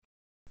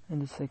In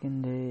the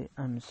second day,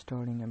 I'm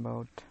studying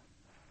about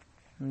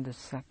the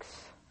sex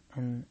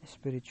in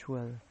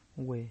spiritual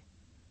way.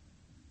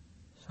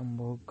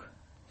 संभोग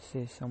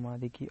से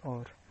समाधि की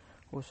ओर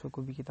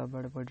ओशोको भी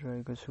किताबबाट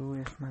पढिरहेको छु।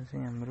 यसमा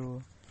चाहिँ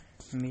हाम्रो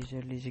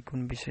मेजरली चाहिँ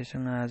कुन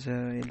विषयसँग आज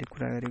यसले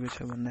कुरा गरेको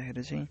छ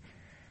भन्दाखेरि चाहिँ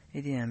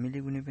यदि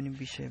हामीले कुनै पनि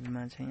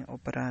विषयमा चाहिँ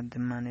अपराध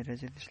मानेर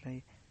चाहिँ त्यसलाई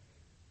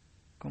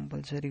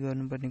कम्पलसरी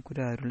गर्नुपर्ने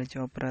कुराहरूलाई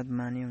चाहिँ अपराध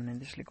मान्यो भने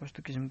त्यसले कस्तो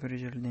किसिमको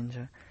रिजल्ट दिन्छ।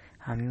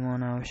 हामीमा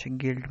अनावश्यक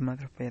गिल्ट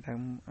मात्र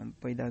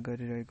पैदा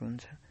गरिरहेको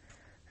हुन्छ।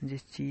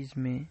 जिस चीज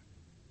में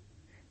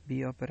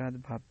भी अपराध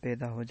भाव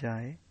पैदा हो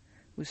जाए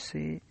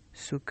उससे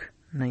सुख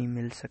नहीं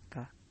मिल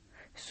सकता।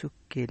 सुख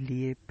के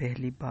लिए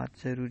पहली बात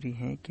जरूरी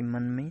है कि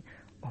मन में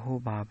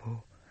अहोभाव हो,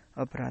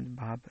 अपराध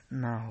भाव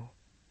ना हो।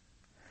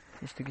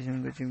 यस्तो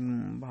किसिमको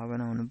चाहिँ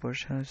भावना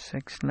हुनुपर्छ।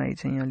 सेक्सलाई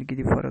चाहिँ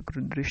अलिकति फरक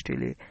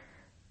दृष्टिले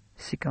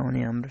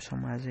सिकाउने हाम्रो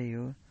समाजै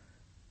हो।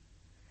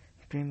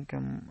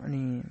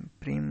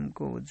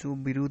 प्रेमको जो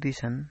विरोधी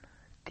छन्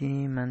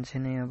तिनी मान्छे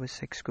नै अब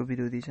सेक्सको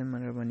विरोधी छन्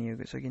भनेर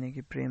भनिएको छ।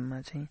 किनकि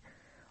प्रेममा चाहिँ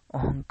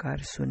अहंकार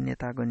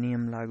शून्यताको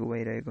नियम लागू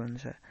भइरहेको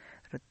हुन्छ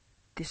र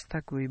त्यस्ता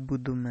कोही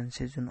बुद्धु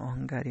मान्छे जुन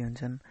अहंकारी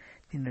हुन्छन्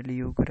तिनीहरूले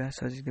यो कुरा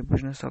सजिलै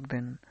बुझ्न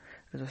सक्दैनन्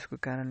र जसको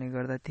कारणले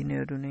गर्दा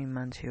तिनीहरू नै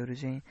मान्छेहरू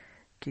चाहिँ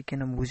के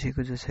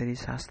नबुझेको जसरी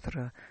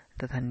शास्त्र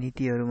तथा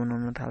नीतिहरू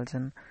बनाउन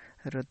थाल्छन्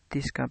र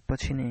त्यसका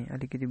पछि नै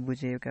अलिकति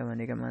बुझेका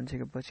भनेका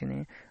मान्छेको पछि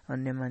नै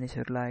अन्य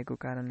मानिसहरू लागेको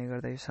कारणले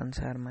गर्दा यो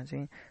संसारमा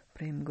चाहिँ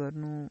प्रेम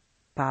गर्नु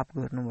पाप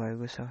गर्नु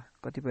भएको छ।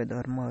 कतिपय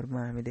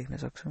धर्महरूमा हामी देख्न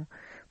सक्छौं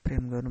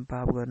प्रेम गर्नु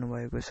पाप गर्नु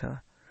भएको छ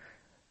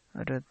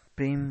र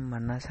प्रेम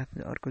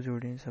भन्नासाथ अर्को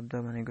जोडिने शब्द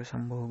भनेको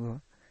सम्भोग हो,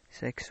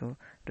 सेक्स हो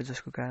र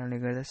जसको कारणले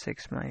गर्दा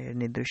सेक्समा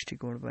हेर्ने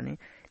दृष्टिकोण पनि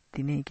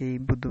तिनै केही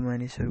बुद्धु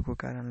मानिसहरूको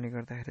कारणले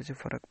गर्दाखेरि चाहिँ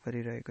फरक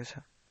परिरहेको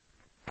छ।